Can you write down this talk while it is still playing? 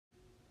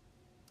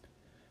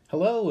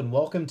Hello and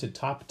welcome to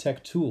Top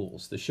Tech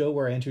Tools, the show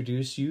where I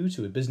introduce you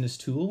to a business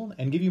tool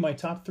and give you my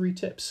top 3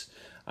 tips.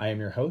 I am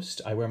your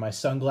host. I wear my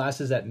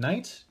sunglasses at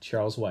night,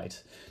 Charles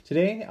White.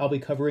 Today, I'll be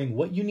covering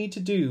what you need to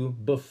do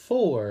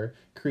before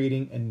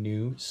creating a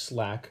new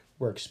Slack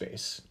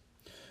workspace.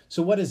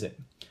 So what is it?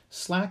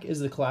 Slack is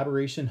the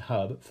collaboration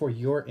hub for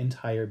your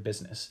entire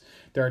business.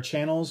 There are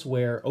channels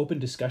where open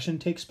discussion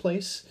takes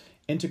place,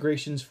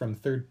 integrations from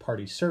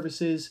third-party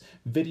services,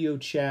 video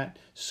chat,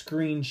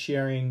 screen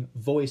sharing,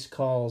 voice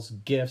calls,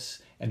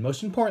 GIFs, and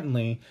most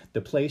importantly,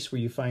 the place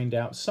where you find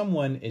out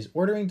someone is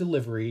ordering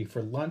delivery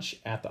for lunch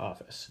at the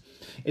office.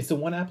 It's the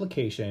one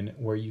application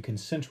where you can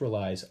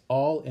centralize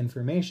all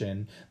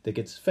information that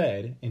gets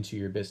fed into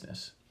your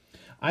business.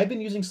 I've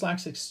been using Slack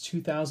since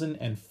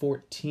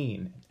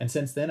 2014, and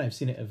since then I've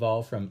seen it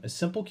evolve from a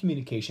simple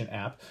communication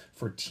app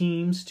for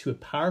teams to a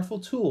powerful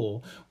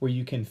tool where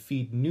you can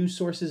feed news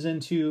sources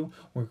into,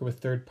 work with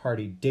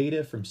third-party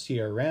data from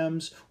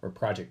CRMs or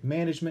project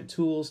management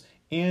tools,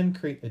 and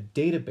create a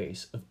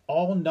database of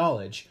all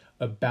knowledge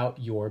about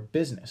your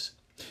business.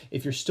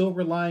 If you're still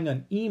relying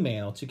on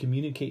email to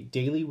communicate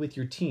daily with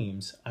your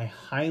teams, I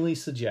highly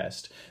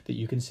suggest that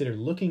you consider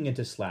looking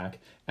into Slack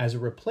as a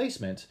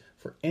replacement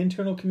for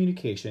internal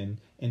communication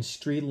and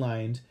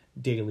streamlined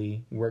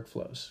daily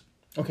workflows.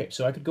 Okay,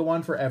 so I could go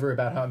on forever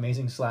about how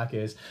amazing Slack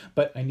is,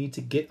 but I need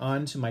to get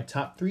on to my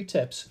top 3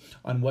 tips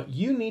on what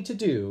you need to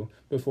do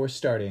before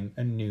starting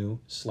a new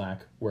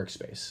Slack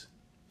workspace.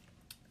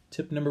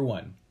 Tip number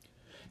 1.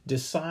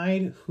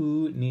 Decide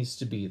who needs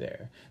to be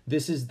there.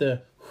 This is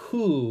the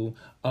who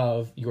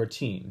of your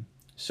team.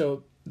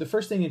 So the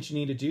first thing that you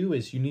need to do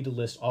is you need to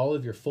list all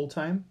of your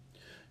full-time,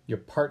 your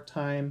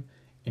part-time,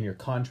 and your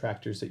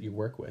contractors that you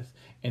work with,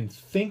 and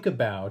think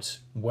about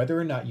whether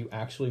or not you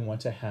actually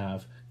want to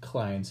have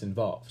clients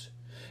involved.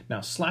 Now,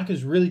 Slack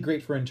is really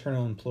great for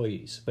internal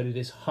employees, but it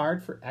is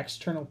hard for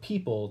external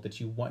people that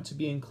you want to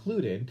be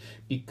included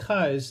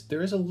because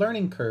there is a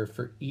learning curve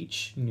for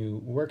each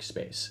new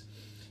workspace.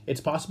 It's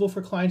possible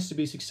for clients to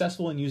be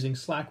successful in using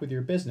Slack with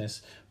your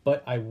business,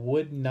 but I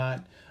would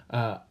not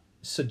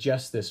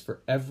suggest this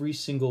for every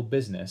single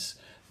business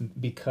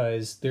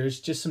because there's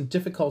just some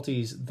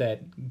difficulties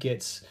that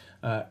gets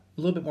a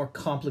little bit more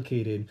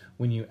complicated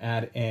when you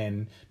add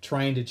in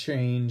trying to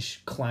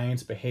change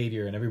clients'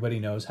 behavior, and everybody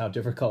knows how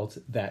difficult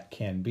that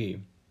can be.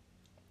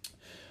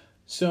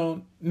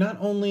 So not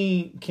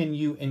only can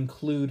you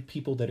include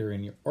people that are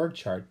in your org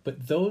chart,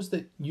 but those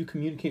that you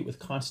communicate with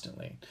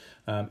constantly.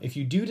 If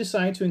you do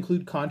decide to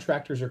include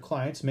contractors or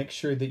clients, make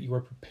sure that you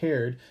are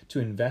prepared to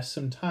invest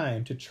some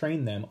time to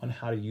train them on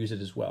how to use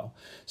it as well.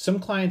 Some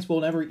clients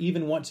will never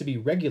even want to be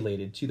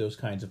regulated to those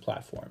kinds of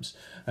platforms.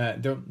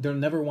 They'll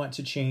never want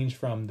to change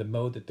from the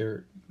mode that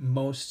they're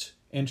most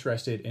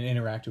interested in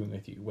interacting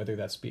with you, whether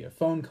that's via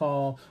phone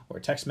call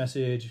or text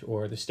message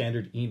or the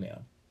standard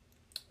email.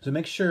 So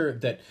make sure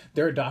that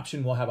their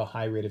adoption will have a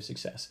high rate of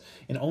success.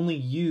 And only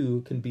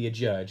you can be a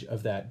judge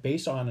of that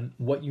based on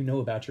what you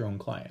know about your own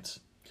clients.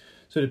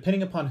 So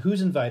depending upon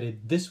who's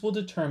invited, this will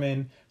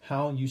determine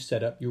how you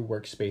set up your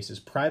workspace's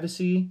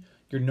privacy,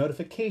 your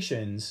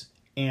notifications,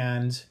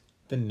 and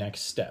the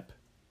next step.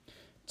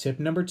 Tip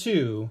number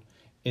 2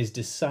 is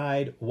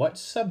decide what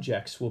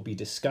subjects will be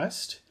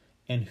discussed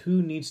and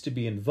who needs to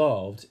be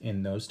involved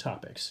in those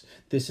topics.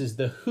 This is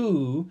the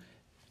who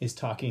is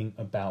talking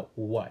about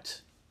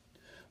what.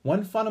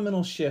 One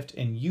fundamental shift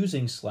in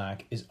using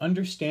Slack is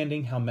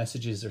understanding how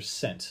messages are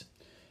sent.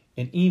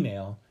 In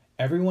email,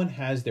 everyone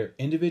has their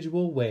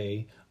individual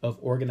way of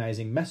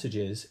organizing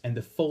messages and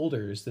the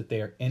folders that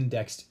they are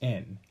indexed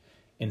in.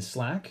 In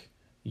Slack,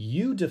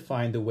 you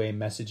define the way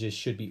messages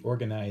should be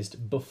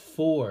organized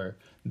before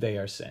they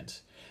are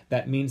sent.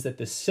 That means that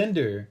the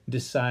sender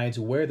decides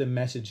where the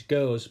message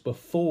goes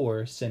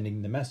before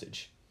sending the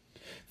message.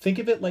 Think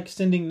of it like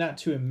sending not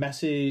to a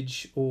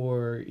message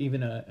or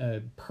even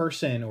a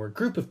person or a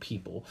group of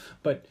people,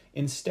 but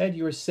instead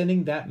you are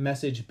sending that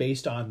message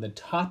based on the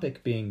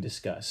topic being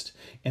discussed,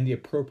 and the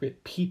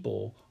appropriate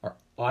people are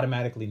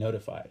automatically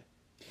notified.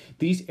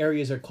 These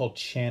areas are called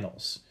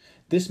channels.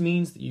 This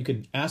means that you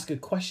can ask a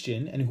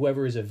question and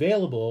whoever is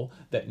available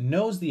that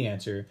knows the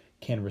answer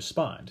can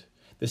respond.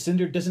 The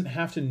sender doesn't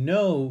have to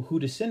know who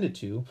to send it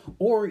to,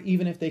 or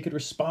even if they could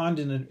respond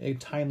in a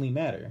timely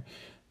manner.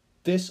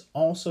 This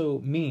also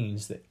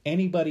means that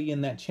anybody in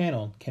that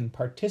channel can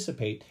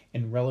participate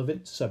in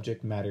relevant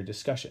subject matter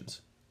discussions.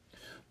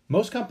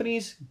 Most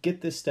companies get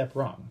this step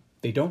wrong.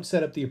 They don't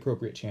set up the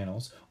appropriate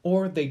channels,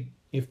 or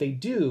if they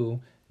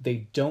do,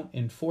 they don't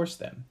enforce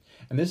them.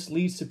 And this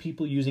leads to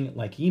people using it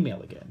like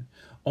email again,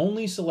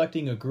 only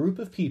selecting a group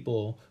of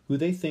people who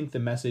they think the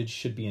message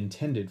should be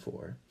intended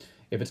for.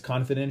 If it's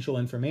confidential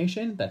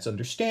information, that's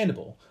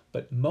understandable,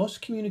 but most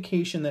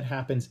communication that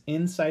happens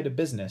inside a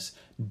business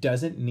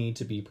doesn't need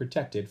to be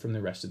protected from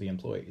the rest of the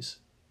employees.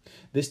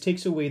 This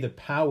takes away the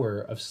power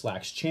of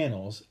Slack's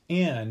channels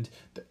and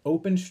the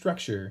open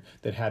structure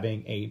that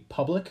having a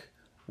public,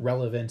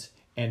 relevant,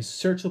 and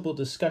searchable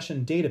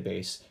discussion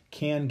database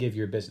can give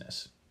your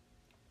business.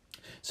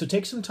 So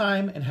take some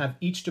time and have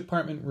each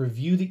department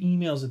review the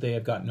emails that they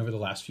have gotten over the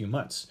last few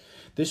months.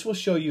 This will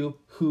show you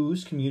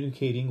who's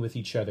communicating with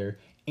each other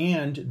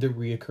and the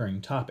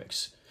reoccurring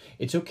topics.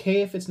 It's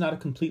okay if it's not a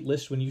complete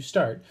list when you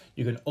start.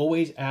 You can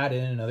always add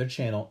in another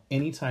channel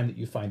anytime that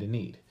you find a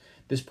need.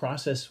 This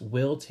process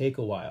will take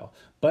a while,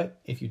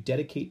 but if you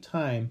dedicate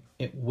time,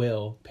 it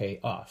will pay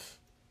off.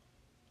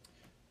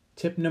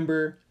 Tip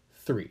number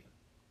 3,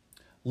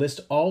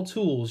 list all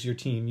tools your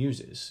team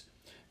uses.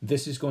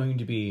 This is going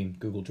to be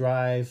Google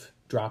Drive,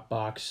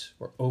 Dropbox,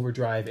 or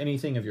Overdrive,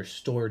 anything of your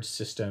storage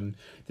system.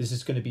 This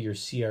is going to be your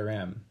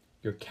CRM,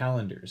 your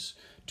calendars,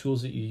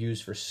 tools that you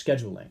use for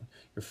scheduling,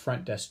 your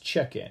front desk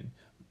check-in,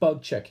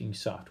 bug checking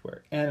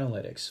software,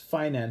 analytics,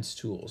 finance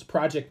tools,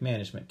 project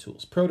management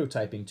tools,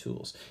 prototyping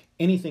tools,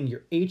 anything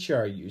your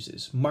HR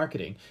uses,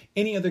 marketing,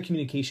 any other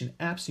communication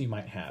apps you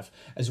might have,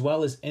 as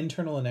well as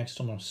internal and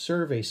external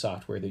survey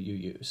software that you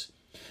use.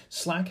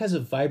 Slack has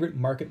a vibrant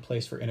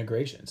marketplace for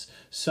integrations.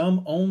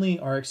 Some only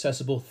are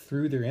accessible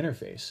through their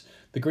interface.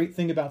 The great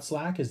thing about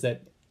Slack is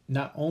that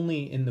not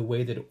only in the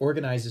way that it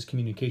organizes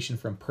communication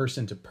from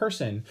person to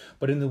person,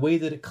 but in the way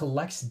that it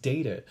collects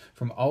data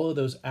from all of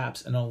those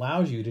apps and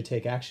allows you to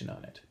take action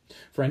on it.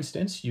 For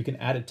instance, you can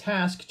add a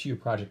task to your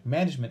project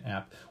management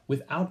app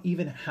without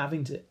even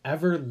having to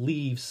ever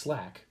leave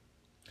Slack.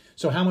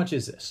 So how much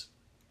is this?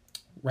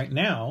 Right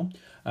now,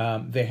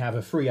 they have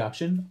a free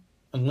option,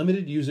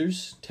 unlimited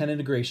users, 10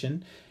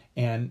 integration,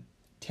 and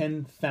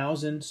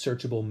 10,000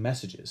 searchable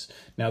messages.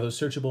 Now, those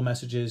searchable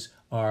messages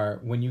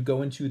are when you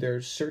go into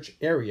their search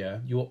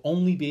area, you will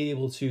only be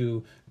able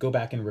to go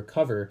back and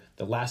recover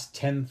the last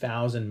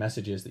 10,000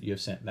 messages that you have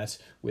sent. That's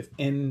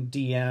within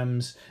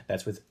DMs,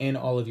 that's within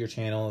all of your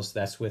channels,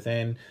 that's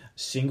within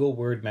single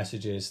word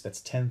messages, that's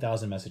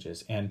 10,000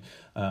 messages. And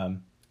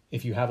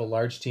if you have a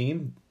large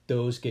team,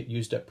 those get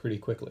used up pretty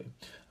quickly.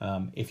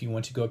 If you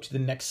want to go up to the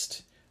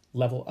next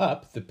level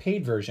up, the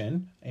paid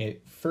version, a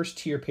first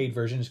tier paid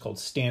version is called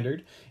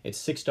Standard. It's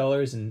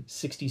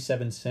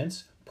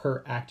 $6.67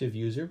 per active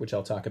user, which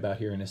I'll talk about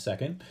here in a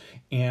second.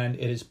 And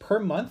it is per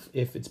month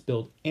if it's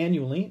billed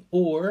annually,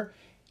 or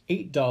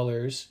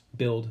 $8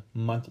 billed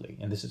monthly.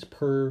 And this is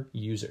per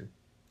user.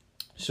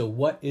 So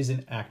what is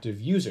an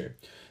active user?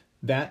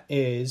 That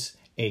is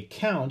a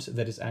count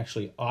that is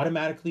actually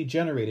automatically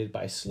generated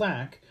by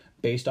Slack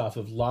based off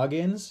of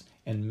logins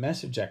and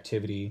message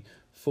activity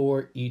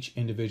for each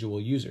individual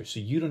user. So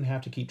you don't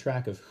have to keep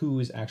track of who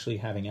is actually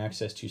having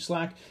access to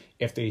Slack.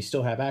 If they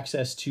still have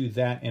access to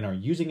that and are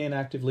using it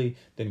actively,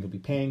 then you'll be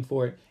paying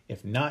for it.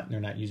 If not, and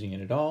they're not using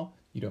it at all,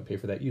 you don't pay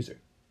for that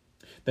user.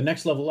 The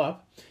next level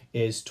up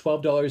is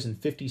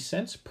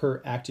 $12.50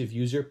 per active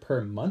user per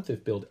month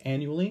if billed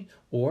annually,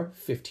 or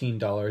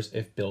 $15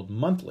 if billed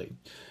monthly.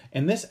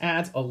 And this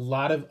adds a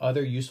lot of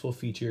other useful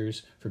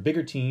features for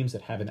bigger teams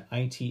that have an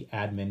IT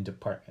admin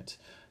department.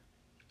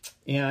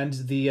 And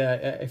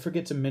I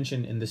forget to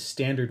mention in the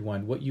Standard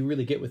one, what you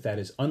really get with that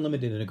is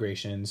unlimited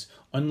integrations,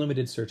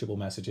 unlimited searchable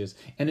messages,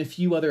 and a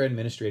few other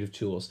administrative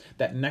tools.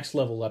 That next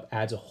level up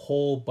adds a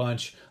whole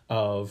bunch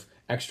of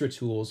extra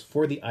tools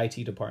for the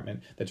IT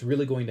department that's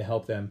really going to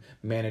help them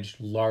manage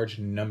large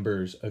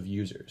numbers of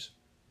users.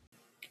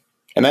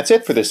 And that's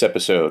it for this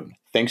episode.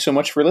 Thanks so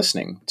much for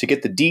listening. To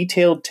get the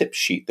detailed tip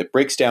sheet that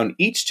breaks down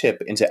each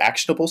tip into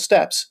actionable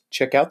steps,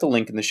 check out the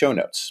link in the show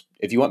notes.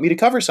 If you want me to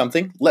cover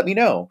something, let me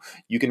know.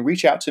 You can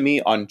reach out to me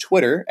on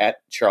Twitter at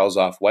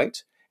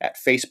CharlesOffWhite, at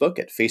Facebook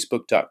at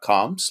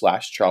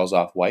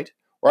facebook.com/CharlesOffWhite,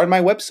 or on my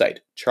website,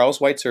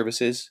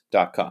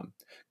 charleswhiteservices.com.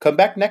 Come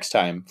back next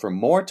time for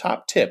more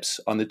top tips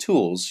on the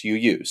tools you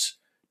use.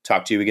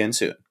 Talk to you again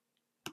soon.